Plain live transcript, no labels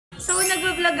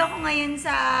nagbablog ako ngayon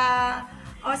sa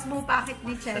Osmo Pocket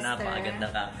ni Chester. Sa napakaganda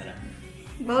camera.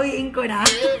 Bawiin ko na.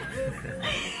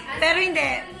 Pero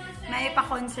hindi. May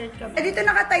pa-concert ka. Dito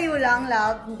nakatayo lang,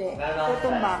 love. Hindi.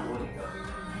 Tutumbang.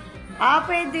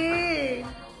 Pwede.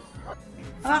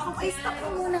 Stop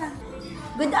mo muna.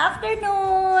 Good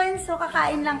afternoon! So,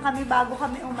 kakain lang kami bago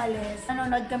kami umalis.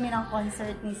 Nanonood kami ng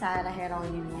concert ni Sarah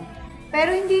Geronimo.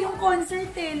 Pero hindi yung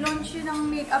concert eh. Launch yun ng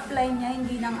makeup line niya,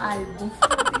 hindi ng album.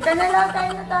 Ika na lang,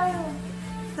 tayo.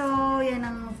 So, yan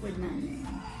ang food namin.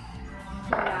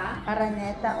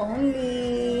 Araneta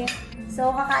only.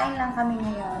 So, kakain lang kami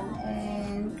ngayon.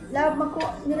 And, love,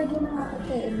 nilagyan na ako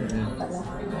kayo.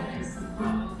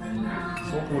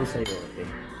 So cool sa'yo, okay?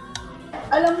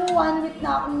 Alam mo, 1 week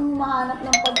na akong mahanap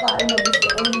ng pagkain na gusto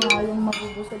ko na yung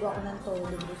mabubusog ako ng todo.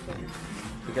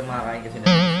 Hindi ka makakain kasi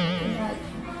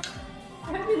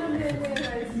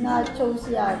nachos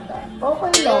yata.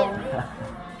 Okay lang.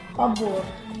 Pabor.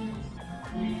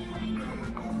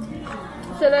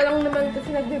 Sila lang naman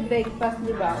kasi nagbe-breakfast,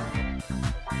 di ba?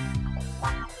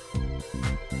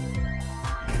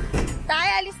 Tay,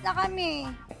 alis na kami.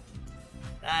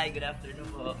 Tay, good afternoon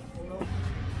po.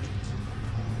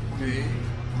 Okay.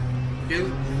 Kill,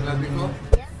 labi ko?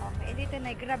 Okay, dito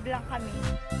nag-grab lang kami.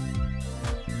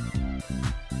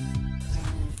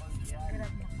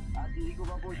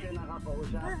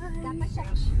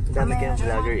 Dami kayong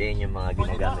vlogger yung mga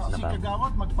ginagamit na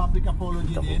kagawad, mag-public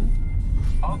apology din.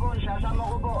 Opo, sasama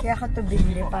ko po. Kaya ako ito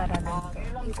binili para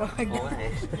dito.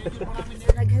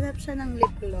 Naghanap siya ng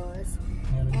lip gloss.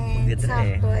 And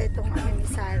sakto, itong ni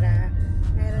Sarah.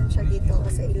 Meron siya dito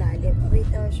sa ilalim. Wait,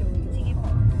 I'll show you. Sige po.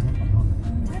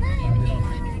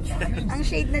 Ang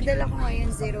shade na dala ko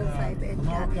ngayon, 05 and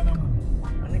gamit ko.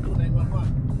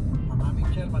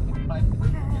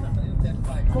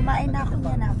 Kumain na ako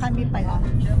niya na. Kami pala.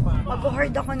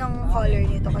 Mag-hoard ako ng color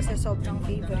nito kasi sobrang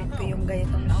favorite ko yung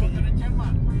ganitong shade.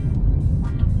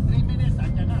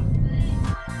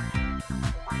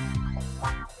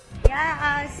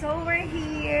 Yeah, so we're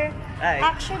here. Hi.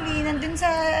 Actually, nandun sa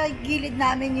gilid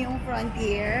namin yung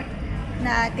Frontier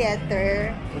na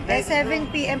theater.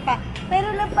 7 PM pa.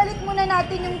 Pero napalit muna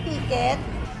natin yung ticket.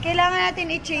 Kailangan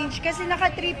natin i-change kasi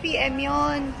naka 3 PM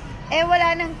yun. Eh,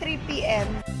 wala nang 3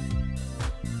 PM.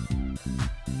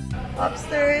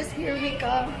 Upstairs, here we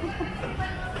come.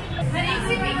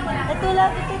 Ito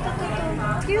lang, ito.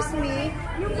 Excuse me,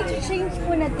 yung i-change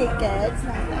po na tickets.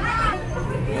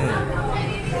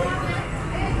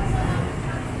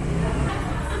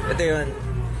 Ito yun.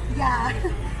 Yeah.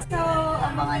 So,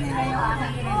 abangan nila yung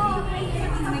aking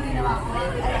ginawa ko.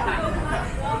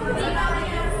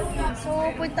 So,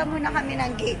 punta muna kami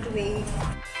ng gateway.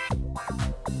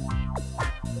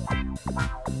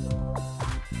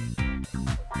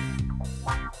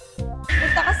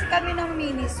 Punta kasi kami ng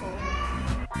Miniso.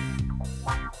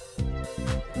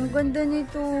 Ang ganda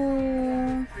nito.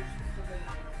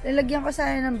 Lalagyan ko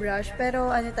sana ng brush,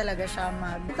 pero ano talaga siya,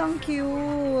 mag. Ito ang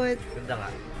cute. Ganda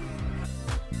nga.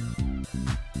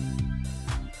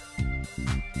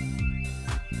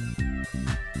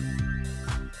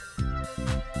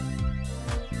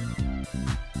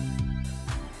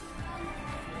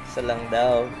 Isa lang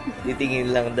daw.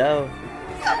 Titingin lang daw.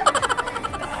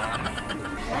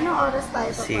 Anong oras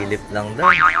tayo? Silip lang daw.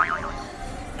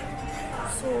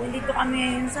 So, dito kami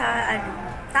ngayon sa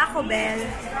Taco Bell.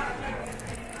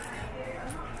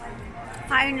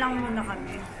 Kain lang muna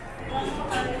kami.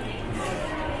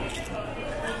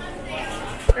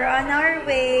 We're on our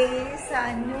way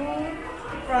sa new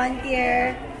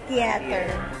Frontier Theater.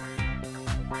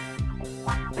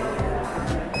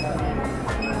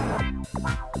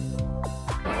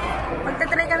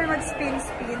 Magta-try kami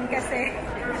mag-spin-spin kasi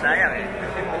Sayang eh.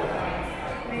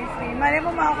 may free. Mali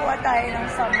mo makakuha tayo ng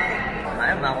something.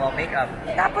 Ay, makakuha makeup.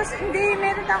 Tapos, hindi.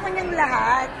 Meron ako niyang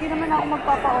lahat. Hindi naman ako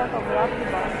magpapa-autograph,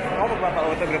 diba? Ako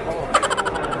magpapa-autograph ako.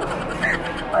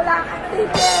 Wala kang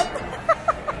ticket.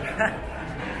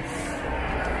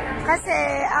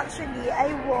 Kasi, actually,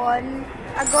 I won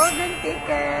a golden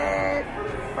ticket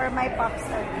for my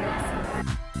popstar group.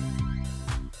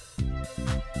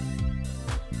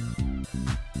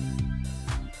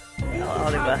 Oo,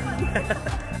 diba?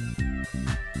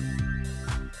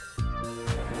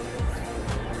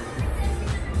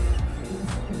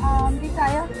 Di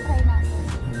tayo. Try natin.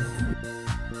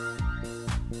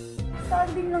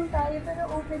 Standing lang tayo, pero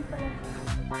open pa lang.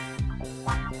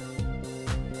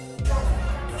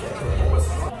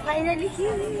 Finally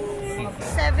here!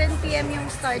 7 PM yung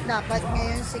start dapat.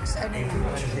 Ngayon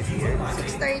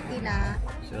 6:30 na.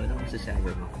 So, ano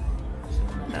masasabi mo?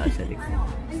 Taas sa likod.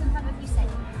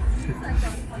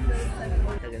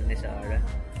 Tagal ni Sarah.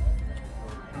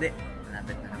 Hindi.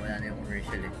 Malapit na nawala na yung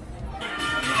commercial eh.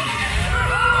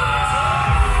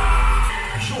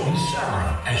 Join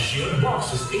Sarah as she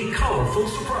unboxes a colorful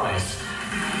surprise.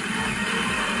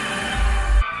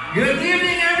 Good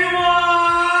evening,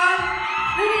 everyone!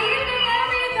 Good evening,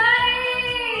 everybody!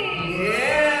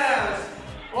 Yes!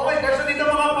 Okay, guys, dito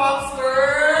mga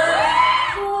popsters!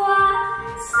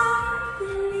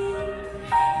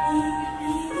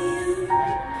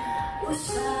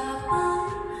 Usapan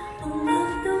ang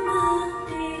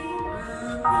magdamati,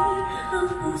 ang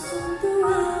pusong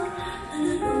tuwag na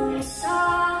nalulong sa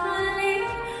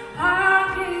maling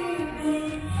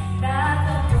pag-ibig.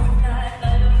 Tatapong na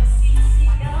talong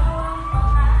sisigaw ang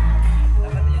mga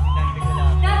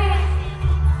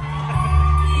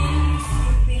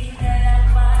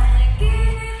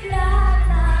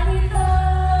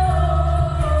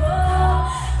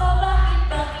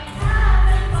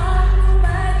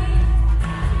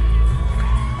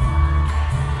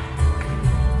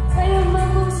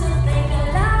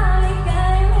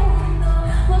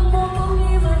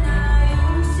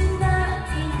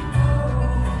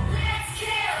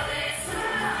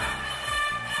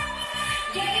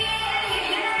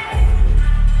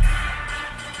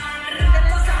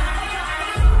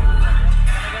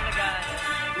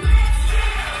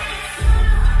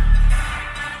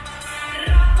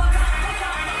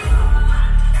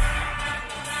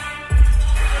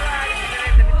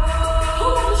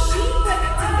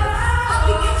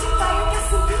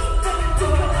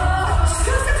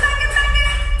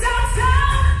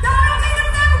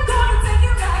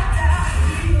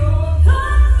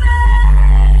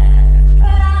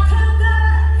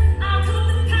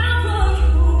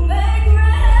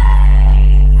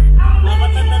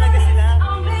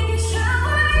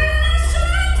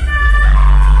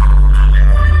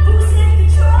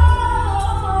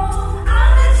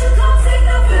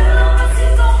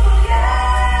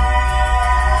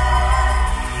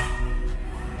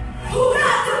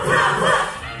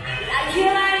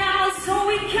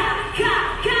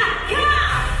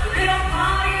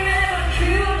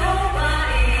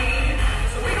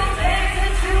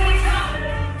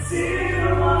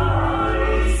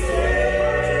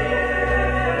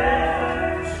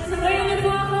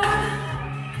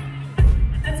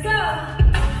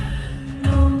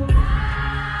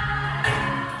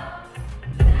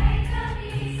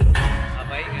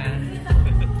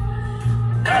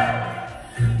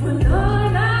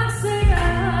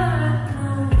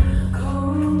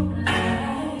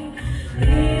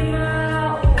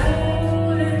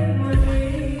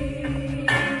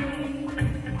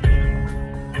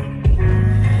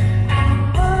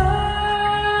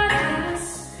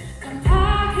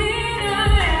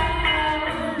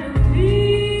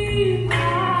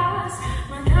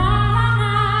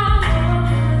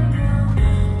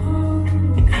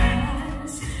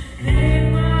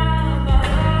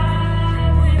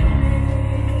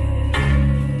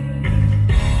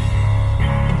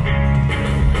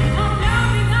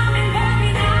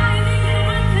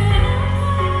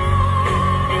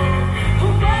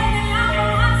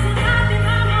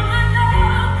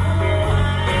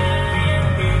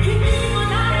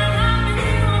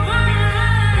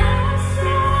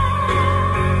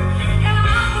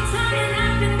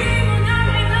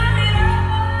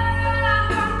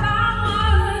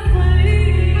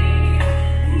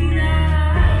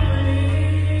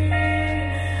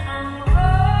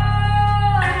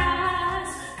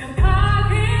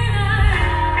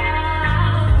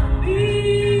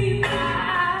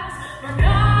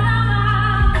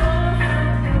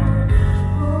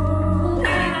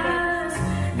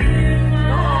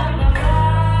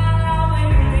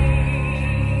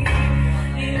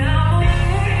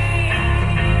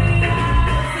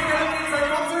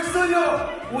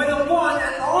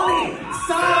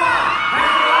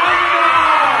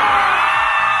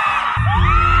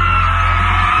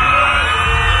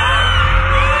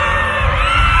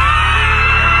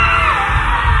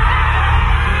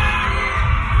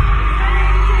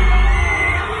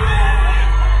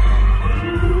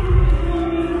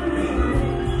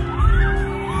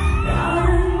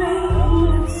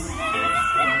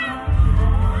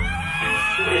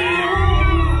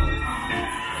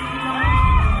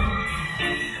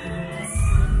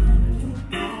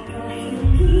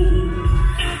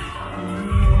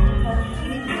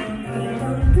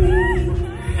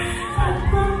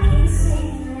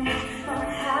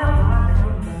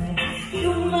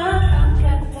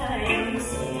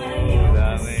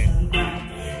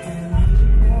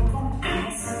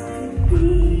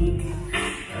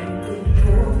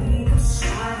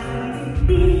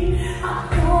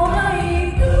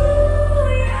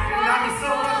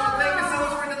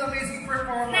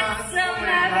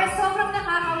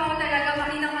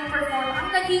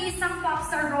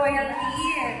royalty.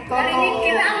 Narinig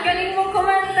kita, ang galing mong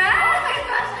kumanta. Oh my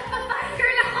gosh,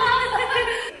 nagpa-fangirl ako.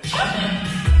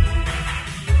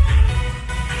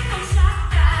 Ang shock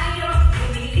tayo,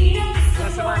 bumili ng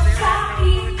gusto mo.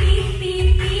 Shopee,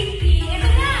 pipi. Ito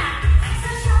na! Sa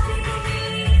Shopee,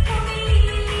 bumili.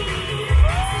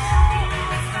 Sa Shopee,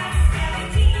 always price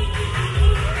guarantee.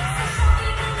 Sa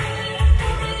Shopee,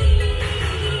 bumili.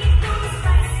 Always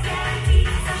price guarantee.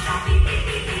 Sa Shopee, pipi.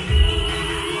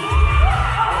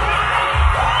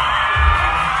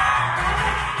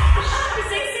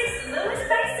 Lowest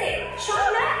price sale. Shop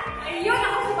na! Ayun,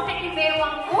 ako sumakit yung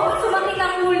bewang ko. Sumakit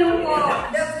ang ulo ko.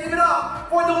 Let's give it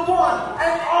up for the one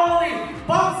and only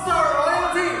boxer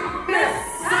royalty, Miss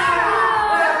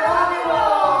GERONIMO!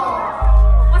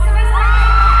 What's the best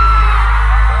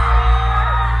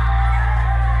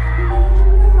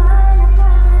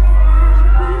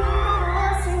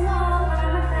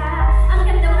ang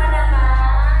ganda mo naman.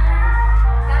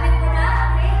 Gamit mo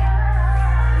na, okay?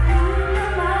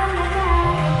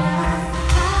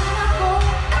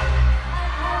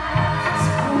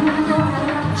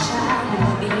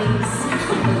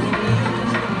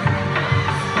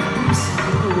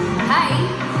 Hi!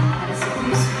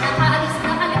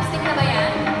 Naka-lipstick na ba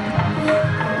yan?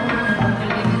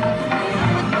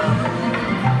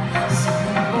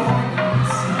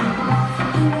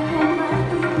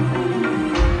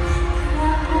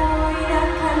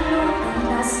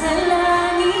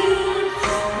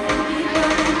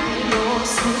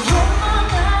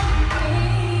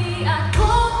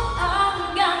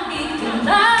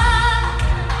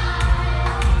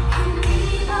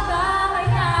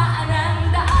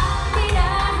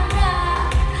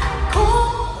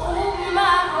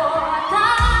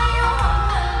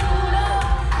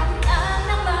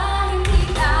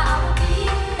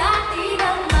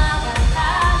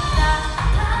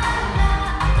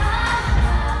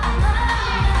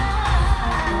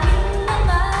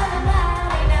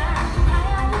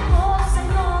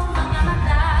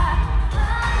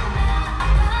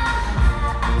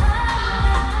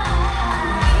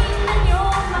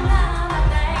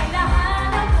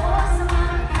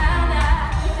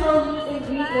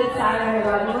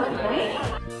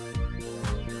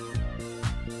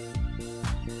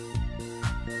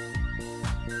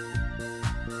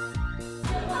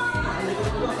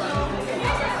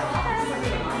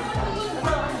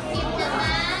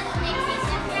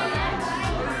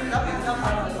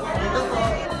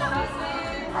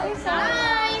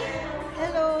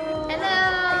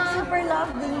 Super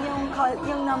love din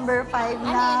yung number 5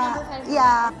 na,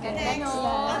 yeah.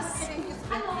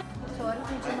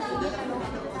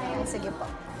 Sige po.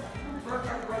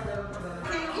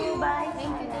 Thank you, bye.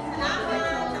 Thank you.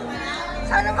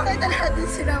 Sana makita natin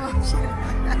sila, MAMSHIE.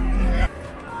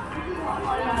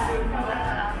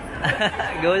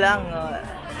 Go lang.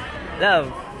 Love.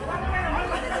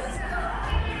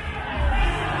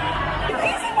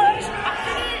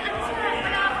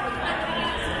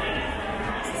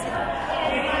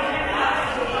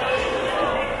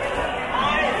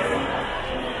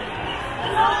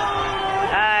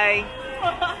 Hi.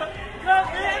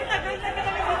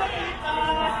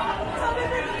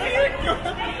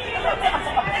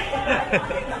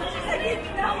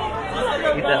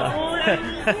 Ito.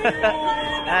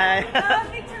 Hi.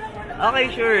 Okay,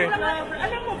 sure.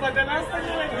 Alam mo ba, the last time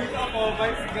na nag-dito ako,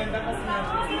 vice ganda kasi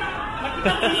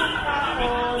nakita ko yung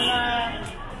tao na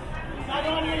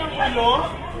nagawan mo ng ulo.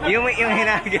 Yung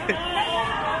hinagin.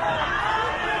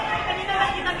 Kanina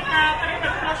nakita kita, parang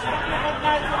nag-flash up yung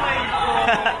pagkakas sa mind ko.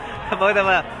 About na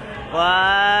ba?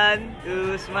 1,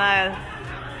 2, smile.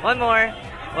 One more.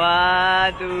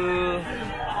 1, 2.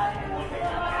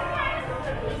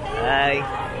 Hi.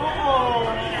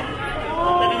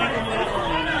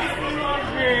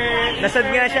 Nasad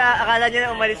nga siya. Akala niya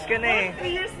na umalis ka na eh.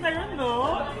 3 years na yun,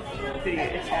 no? 3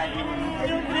 years.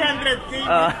 Yung 300K.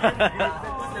 Oh. That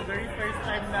was the very first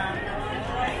time na...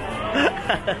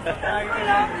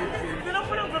 Doon ang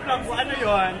parang vlog ko. Ano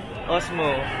yun?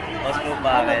 Osmo. Osmo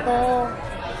bakit?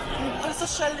 Ang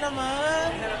social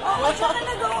naman. Oo, tsaka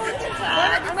nag-o-hotel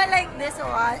siya. Di ba like this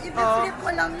one? I-flip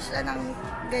mo lang siya ng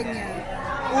ganyan.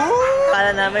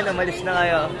 Akala namin umalis na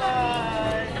kayo.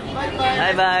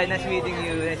 Bye-bye. Bye-bye. Nice meeting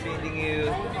you. Nice meeting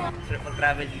you. Sarap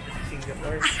mag-travel dito sa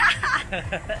Singapore.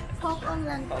 Hong Kong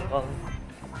lang. Hong Kong.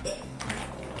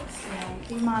 Ito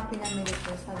yung mga pinamili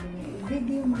ko. Sabi niya,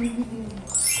 video.